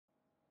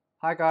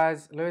Hi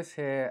guys, Lewis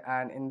here,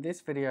 and in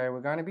this video we're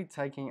going to be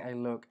taking a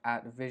look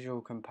at Visual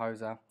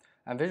Composer.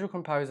 And Visual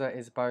Composer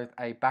is both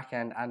a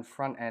back-end and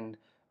front-end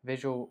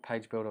visual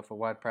page builder for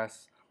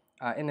WordPress.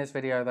 In this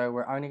video though,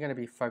 we're only going to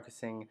be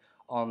focusing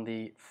on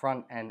the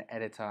front-end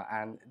editor,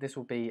 and this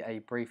will be a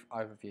brief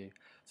overview.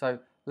 So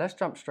let's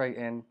jump straight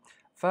in.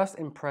 First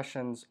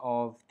impressions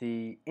of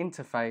the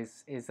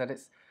interface is that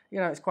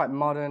it's quite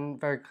modern,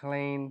 very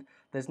clean.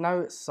 There's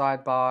no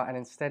sidebar, and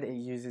instead it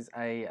uses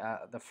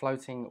the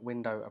floating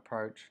window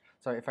approach.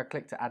 So if I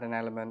click to add an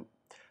element,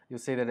 you'll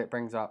see that it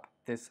brings up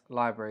this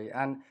library.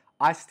 And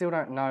I still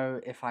don't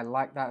know if I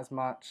like that as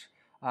much.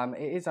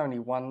 It is only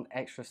one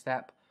extra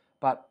step,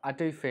 but I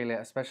do feel it,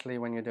 especially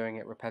when you're doing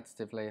it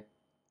repetitively.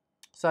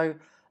 So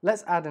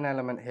let's add an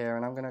element here,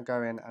 and I'm going to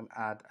go in and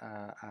add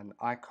an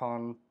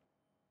icon.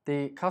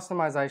 The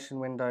customization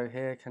window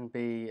here can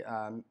be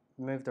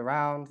moved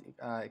around,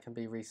 it can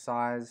be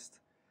resized.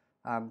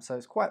 So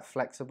it's quite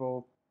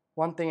flexible.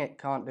 One thing it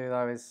can't do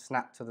though is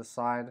snap to the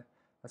side.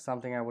 That's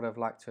something I would have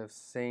liked to have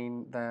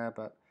seen there,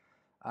 but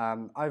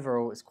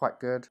overall it's quite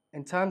good.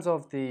 In terms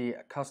of the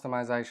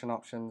customization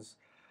options,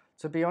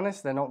 to be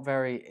honest, they're not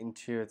very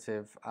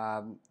intuitive.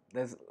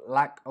 There's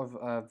lack of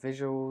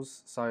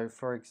visuals. So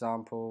for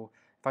example,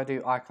 if I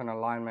do icon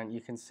alignment,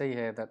 you can see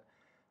here that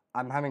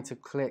I'm having to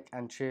click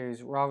and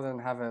choose rather than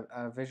have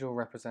a visual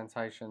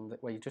representation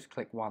where you just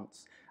click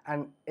once.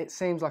 And it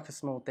seems like a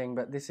small thing,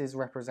 but this is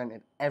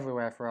represented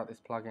everywhere throughout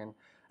this plugin,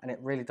 and it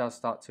really does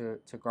start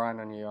to grind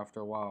on you after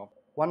a while.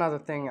 One other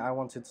thing I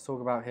wanted to talk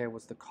about here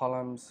was the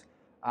columns.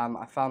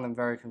 I found them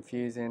very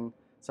confusing.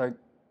 So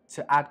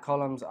to add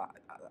columns,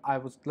 I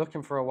was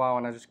looking for a while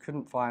and I just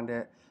couldn't find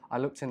it. I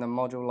looked in the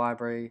module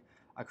library,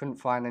 I couldn't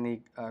find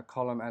any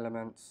column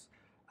elements.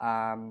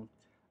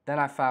 Then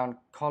I found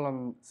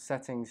column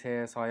settings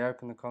here, so I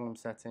opened the column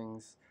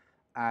settings,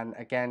 and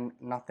again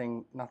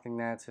nothing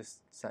there to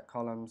set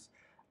columns.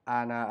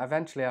 And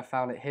eventually I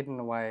found it hidden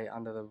away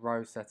under the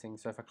row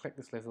settings. So if I click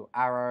this little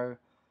arrow,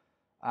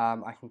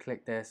 I can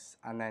click this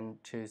and then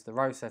choose the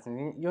row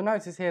setting. You'll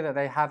notice here that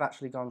they have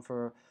actually gone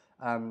for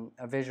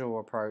a visual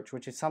approach,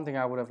 which is something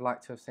I would have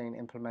liked to have seen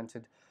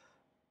implemented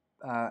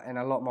in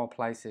a lot more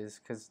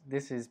places, because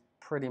this is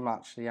pretty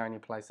much the only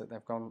place that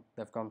they've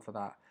gone for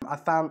that. I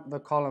found the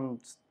column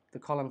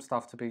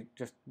stuff to be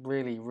just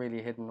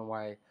really hidden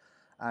away,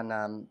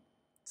 and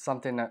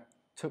something that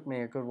took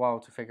me a good while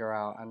to figure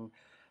out, and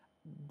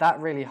that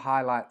really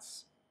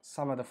highlights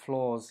some of the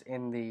flaws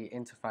in the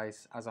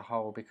interface as a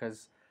whole,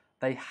 because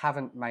they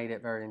haven't made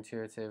it very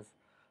intuitive.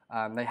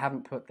 They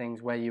haven't put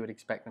things where you would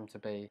expect them to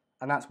be,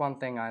 and that's one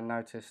thing I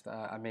noticed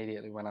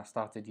immediately when I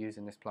started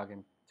using this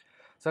plugin.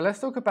 So let's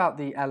talk about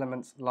the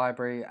elements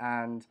library,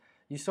 and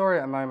you saw it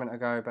a moment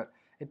ago, but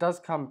it does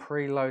come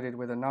preloaded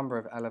with a number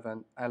of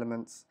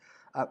elements.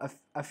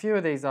 A few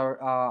of these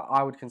are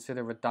I would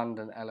consider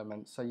redundant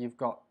elements. So you've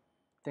got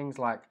things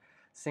like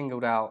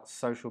singled out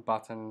social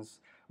buttons,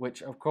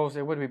 which of course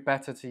it would be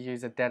better to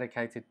use a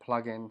dedicated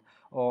plugin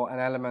or an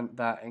element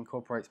that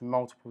incorporates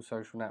multiple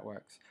social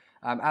networks.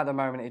 At the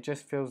moment it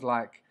just feels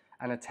like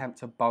an attempt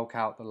to bulk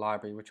out the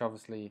library, which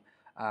obviously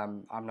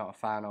I'm not a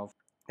fan of.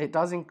 It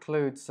does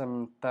include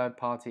some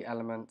third-party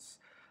elements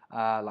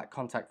like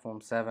Contact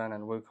Form 7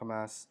 and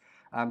WooCommerce,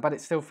 but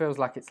it still feels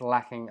like it's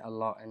lacking a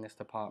lot in this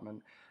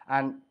department.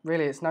 And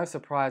really it's no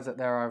surprise that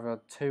there are over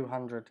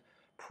 200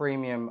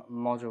 premium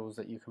modules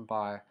that you can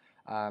buy,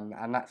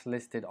 and that's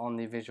listed on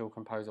the Visual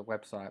Composer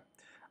website.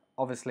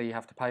 Obviously you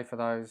have to pay for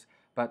those,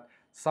 but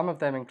some of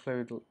them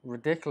include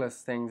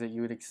ridiculous things that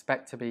you would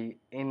expect to be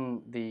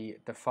in the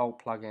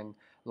default plugin,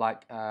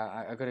 like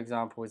a good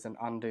example is an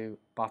undo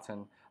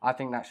button. I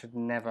think that should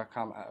never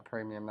come at a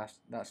premium.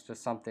 That's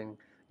just something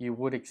you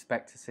would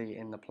expect to see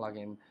in the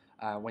plugin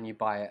when you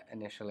buy it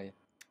initially.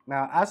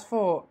 Now, as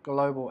for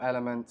global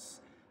elements,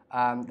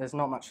 there's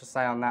not much to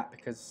say on that,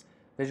 because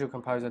Visual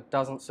Composer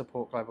doesn't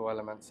support global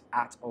elements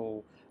at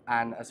all,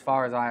 and as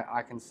far as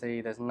I can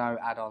see, there's no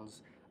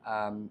add-ons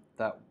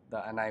that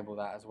enable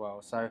that as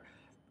well. So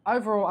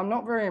overall, I'm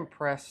not very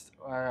impressed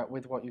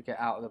with what you get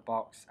out of the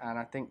box, and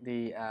I think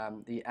the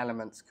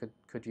elements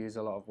could use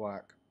a lot of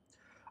work.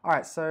 All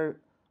right, so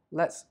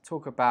let's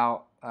talk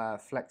about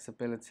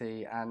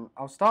flexibility, and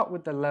I'll start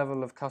with the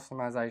level of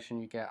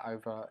customization you get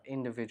over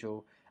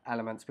individual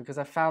elements, because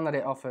I found that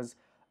it offers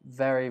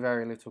very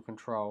little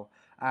control.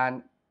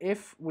 And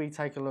if we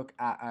take a look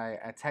at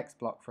a text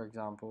block, for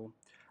example,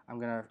 I'm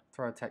going to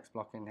throw a text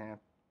block in here,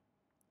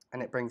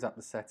 and it brings up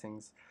the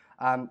settings.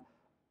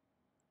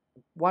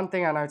 One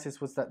thing I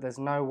noticed was that there's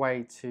no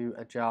way to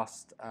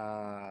adjust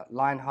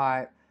line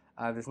height,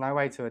 there's no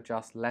way to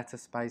adjust letter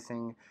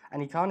spacing,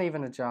 and you can't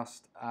even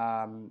adjust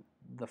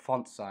the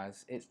font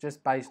size. It's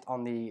just based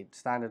on the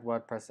standard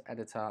WordPress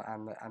editor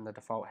and the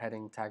default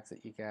heading tags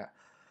that you get.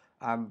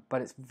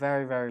 But it's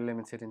very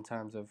limited in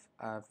terms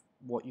of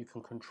what you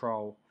can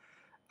control.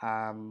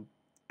 And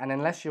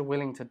unless you're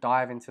willing to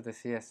dive into the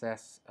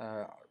CSS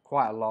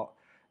quite a lot,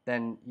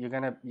 then you're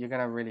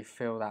gonna really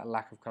feel that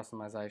lack of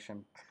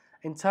customization.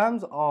 In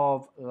terms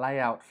of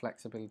layout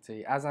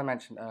flexibility, as I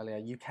mentioned earlier,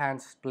 you can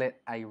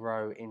split a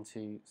row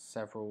into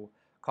several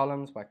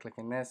columns by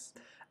clicking this,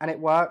 and it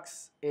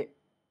works.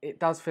 It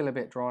does feel a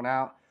bit drawn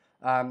out.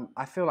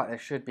 I feel like there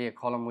should be a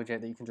column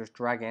widget that you can just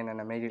drag in and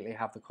immediately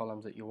have the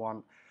columns that you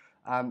want.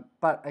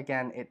 But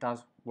again, it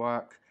does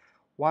work.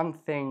 One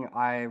thing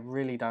I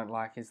really don't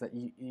like is that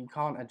you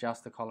can't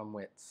adjust the column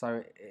width.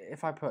 So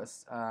if I put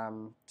a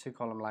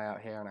 2-column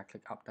layout here and I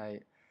click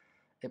update,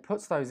 it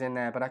puts those in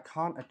there, but I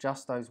can't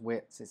adjust those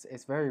widths.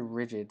 It's very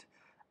rigid.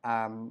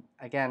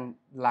 Again,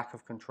 lack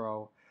of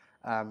control.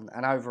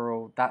 And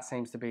overall, that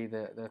seems to be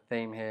the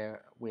theme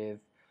here with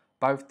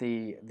both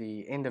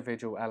the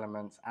individual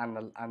elements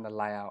and the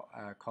layout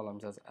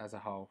columns as a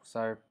whole.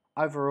 So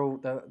overall,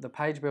 the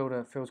page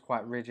builder feels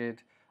quite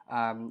rigid.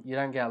 You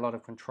don't get a lot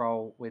of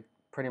control with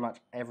pretty much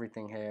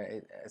everything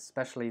here,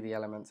 especially the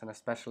elements and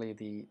especially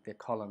the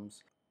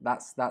columns.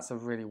 That's a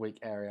really weak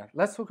area.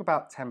 Let's talk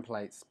about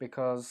templates,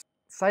 because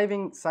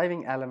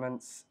saving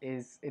elements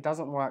it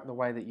doesn't work the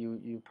way that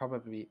you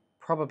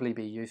probably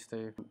be used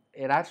to.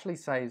 It actually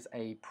saves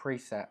a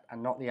preset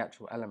and not the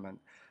actual element.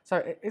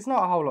 So it's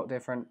not a whole lot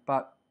different,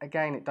 but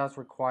again, it does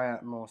require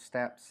more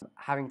steps,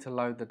 having to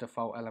load the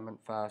default element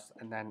first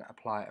and then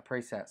apply a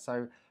preset.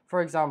 So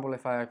for example,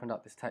 if I opened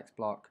up this text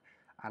block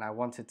and I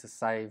wanted to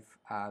save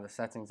the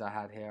settings I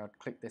had here, I'd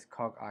click this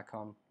cog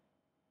icon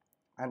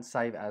and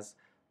save as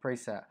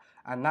preset.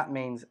 And that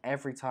means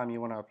every time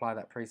you want to apply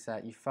that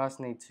preset, you first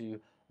need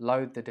to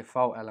load the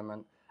default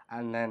element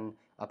and then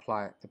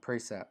apply the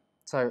preset.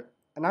 So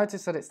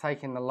notice that it's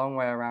taking the long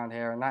way around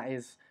here, and that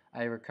is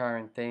a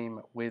recurring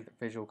theme with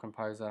Visual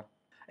Composer.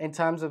 In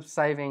terms of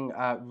saving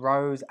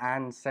rows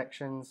and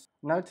sections,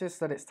 notice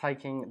that it's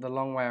taking the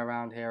long way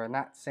around here, and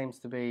that seems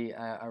to be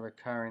a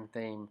recurring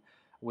theme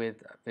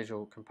with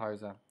Visual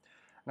Composer.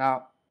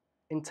 Now,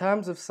 in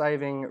terms of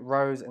saving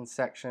rows and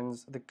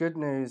sections, the good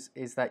news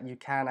is that you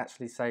can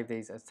actually save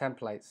these as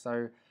templates.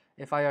 So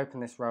if I open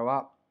this row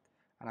up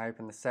and I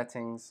open the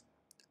settings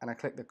and I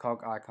click the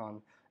cog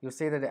icon, you'll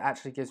see that it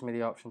actually gives me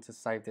the option to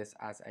save this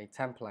as a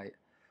template.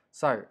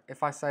 So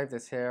if I save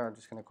this here, I'm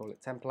just going to call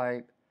it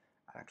template,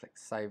 and I click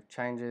save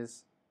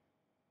changes.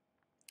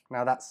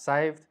 Now that's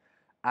saved,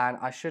 and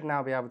I should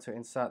now be able to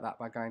insert that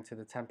by going to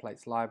the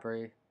templates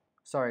library.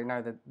 Sorry,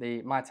 no,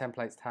 the my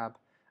templates tab,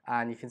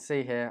 and you can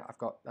see here I've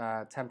got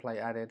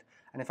template added,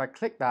 and if I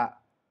click that,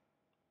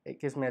 it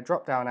gives me a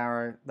drop down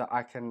arrow that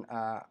I can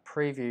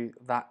preview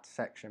that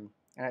section,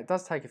 and it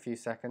does take a few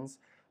seconds,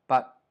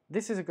 but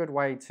this is a good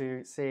way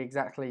to see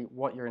exactly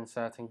what you're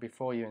inserting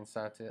before you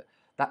insert it.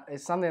 That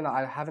is something that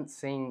I haven't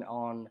seen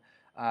on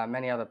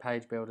many other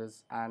page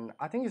builders, and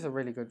I think it's a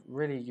really good,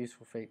 really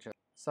useful feature.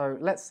 So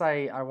let's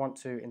say I want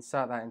to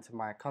insert that into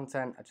my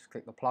content. I just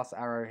click the plus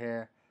arrow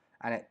here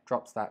and it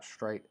drops that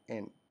straight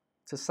in.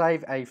 To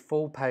save a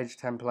full page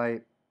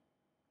template,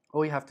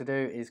 all you have to do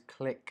is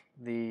click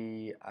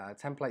the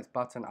templates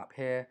button up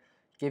here,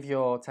 give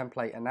your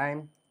template a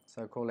name,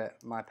 so call it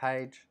my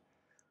page,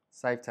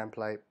 save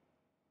template,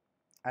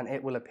 and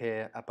it will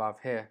appear above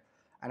here.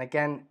 And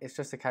again, it's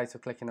just a case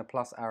of clicking the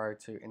plus arrow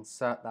to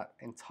insert that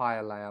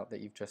entire layout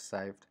that you've just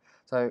saved.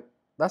 So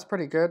that's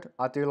pretty good.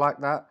 I do like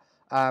that.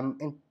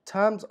 In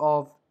terms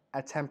of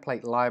a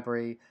template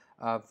library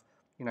of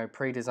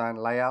pre-designed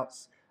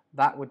layouts,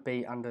 that would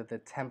be under the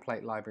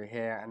template library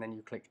here, and then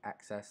you click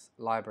access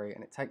library,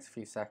 and it takes a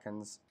few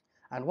seconds.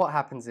 And what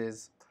happens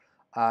is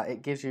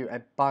it gives you a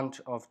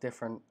bunch of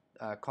different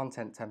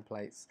content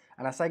templates.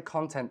 And I say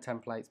content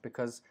templates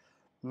because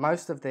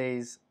most of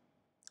these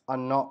are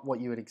not what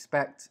you would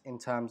expect in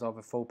terms of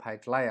a full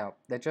page layout.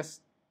 They're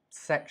just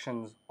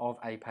sections of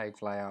a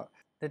page layout.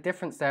 The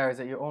difference there is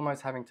that you're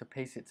almost having to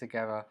piece it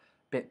together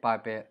bit by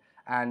bit,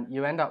 and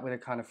you end up with a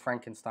kind of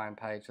Frankenstein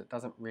page that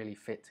doesn't really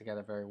fit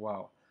together very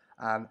well.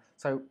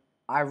 So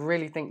I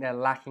really think they're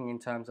lacking in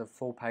terms of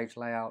full page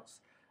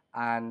layouts,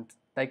 and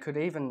they could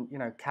even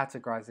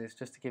categorize this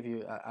just to give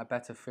you a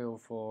better feel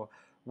for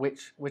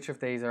which of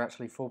these are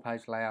actually full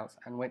page layouts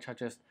and which are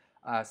just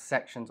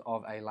sections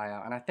of a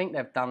layout. And I think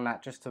they've done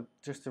that just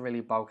to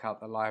really bulk out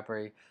the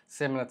library,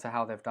 similar to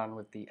how they've done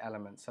with the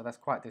elements. So that's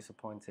quite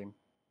disappointing.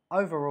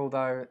 Overall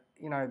though,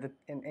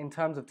 in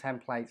terms of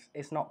templates,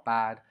 it's not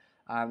bad.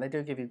 They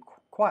do give you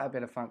quite a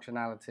bit of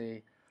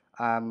functionality,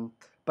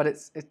 but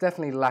it's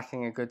definitely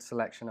lacking a good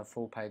selection of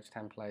full page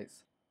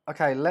templates.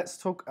 Okay, let's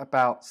talk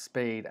about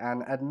speed,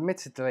 and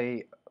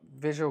admittedly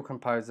Visual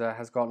Composer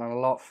has gotten a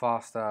lot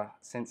faster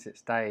since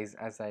its days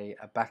as a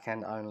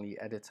back-end only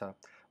editor,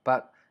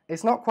 but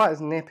it's not quite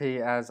as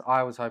nippy as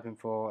I was hoping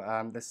for.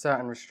 There's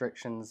certain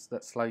restrictions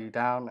that slow you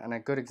down, and a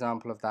good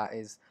example of that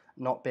is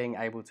not being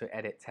able to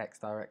edit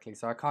text directly.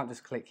 So I can't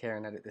just click here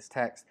and edit this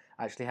text.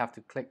 I actually have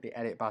to click the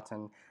edit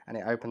button and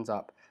it opens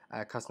up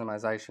a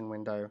customization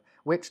window,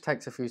 which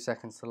takes a few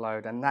seconds to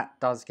load, and that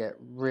does get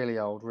really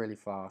old really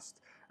fast.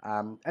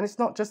 And it's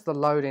not just the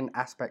loading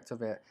aspect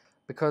of it,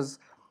 because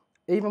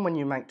even when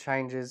you make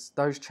changes,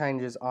 those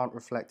changes aren't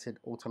reflected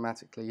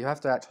automatically. You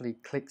have to actually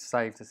click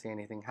save to see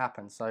anything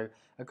happen. So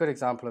a good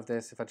example of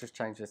this, if I just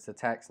change this to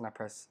text and I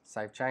press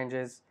save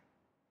changes,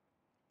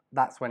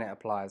 that's when it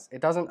applies.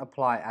 It doesn't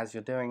apply as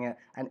you're doing it,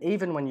 and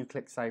even when you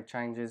click Save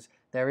Changes,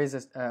 there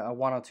is a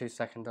 1 or 2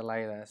 second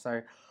delay there.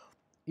 So,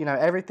 you know,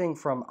 everything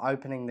from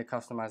opening the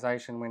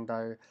customization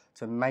window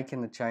to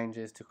making the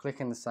changes to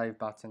clicking the Save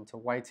button to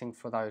waiting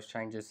for those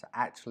changes to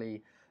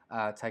actually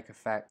take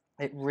effect,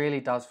 it really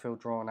does feel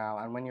drawn out.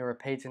 And when you're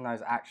repeating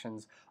those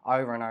actions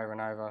over and over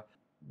and over,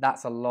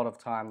 that's a lot of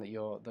time that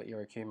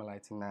you're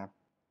accumulating there.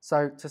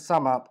 So to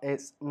sum up,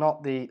 it's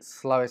not the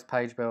slowest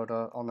page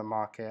builder on the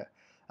market,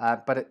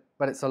 but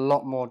it's a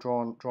lot more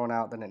drawn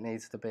out than it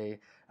needs to be,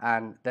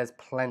 and there's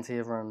plenty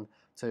of room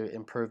to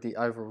improve the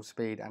overall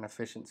speed and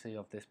efficiency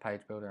of this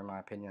page builder, in my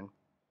opinion.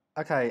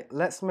 Okay,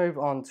 let's move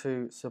on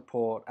to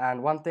support.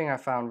 And one thing I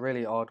found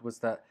really odd was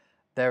that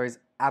there is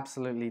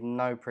absolutely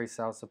no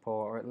pre-sale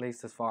support, or at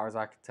least as far as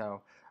I could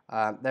tell.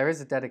 There is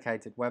a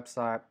dedicated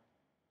website,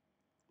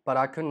 but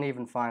I couldn't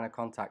even find a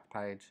contact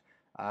page.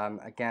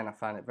 Again, I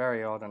found it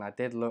very odd, and I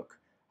did look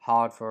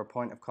hard for a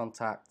point of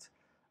contact,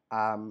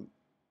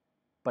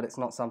 but it's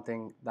not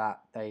something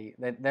that they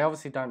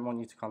obviously don't want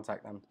you to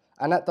contact them,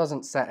 and that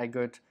doesn't set a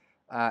good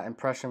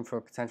impression for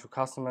potential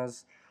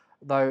customers.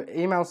 Though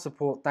email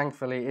support,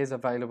 thankfully, is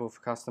available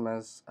for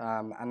customers,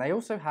 and they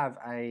also have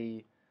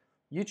a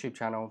YouTube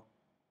channel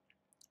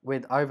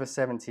with over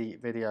 70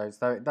 videos,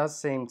 though it does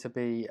seem to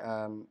be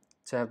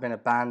to have been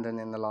abandoned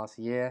in the last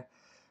year.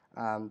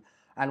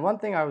 And one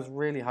thing I was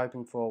really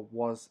hoping for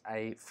was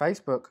a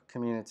Facebook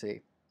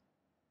community,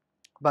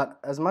 but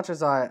as much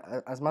as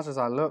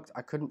I looked,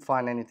 I couldn't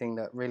find anything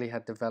that really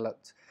had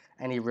developed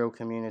any real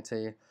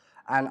community.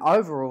 And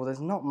overall, there's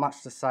not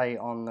much to say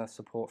on the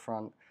support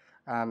front.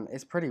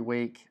 It's pretty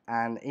weak,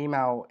 and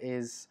email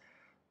is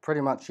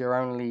pretty much your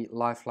only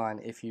lifeline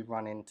if you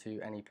run into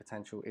any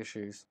potential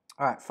issues.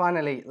 All right,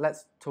 finally,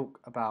 let's talk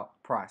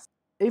about price.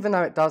 Even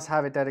though it does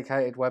have a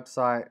dedicated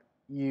website,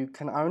 you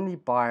can only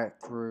buy it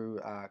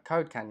through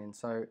Code Canyon.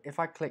 So if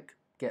I click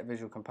Get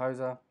Visual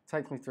Composer, it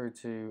takes me through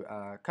to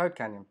Code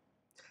Canyon.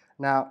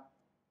 Now,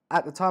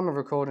 at the time of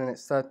recording,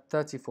 it's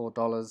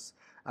 $34,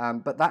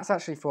 but that's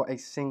actually for a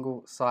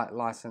single site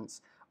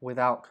license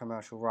without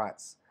commercial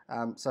rights.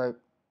 So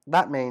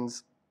that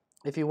means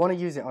if you want to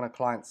use it on a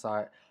client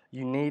site,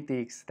 you need the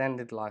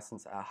extended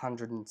license at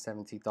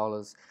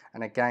 $170,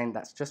 and again,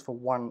 that's just for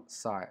one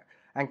site.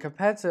 And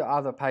compared to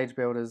other page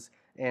builders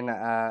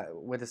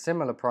with a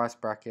similar price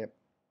bracket,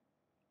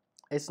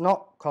 it's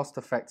not cost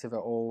effective at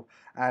all.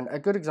 And a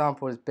good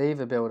example is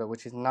Beaver Builder,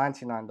 which is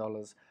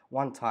 $99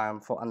 one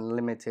time for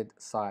unlimited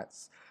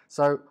sites.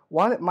 So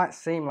while it might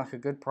seem like a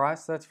good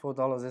price,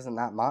 $34 isn't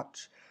that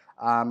much,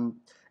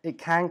 it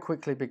can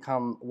quickly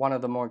become one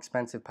of the more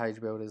expensive page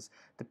builders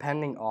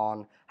depending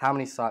on how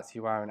many sites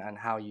you own and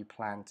how you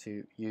plan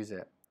to use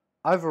it.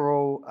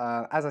 Overall,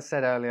 as I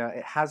said earlier,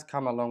 it has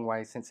come a long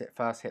way since it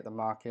first hit the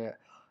market,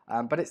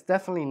 but it's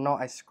definitely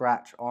not a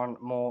scratch on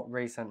more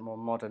recent, more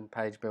modern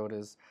page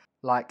builders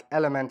like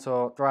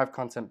Elementor, Thrive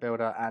Content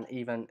Builder, and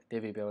even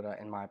Divi Builder,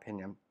 in my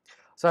opinion.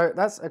 So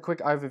that's a quick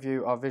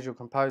overview of Visual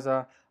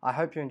Composer. I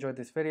hope you enjoyed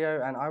this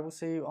video, and I will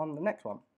see you on the next one.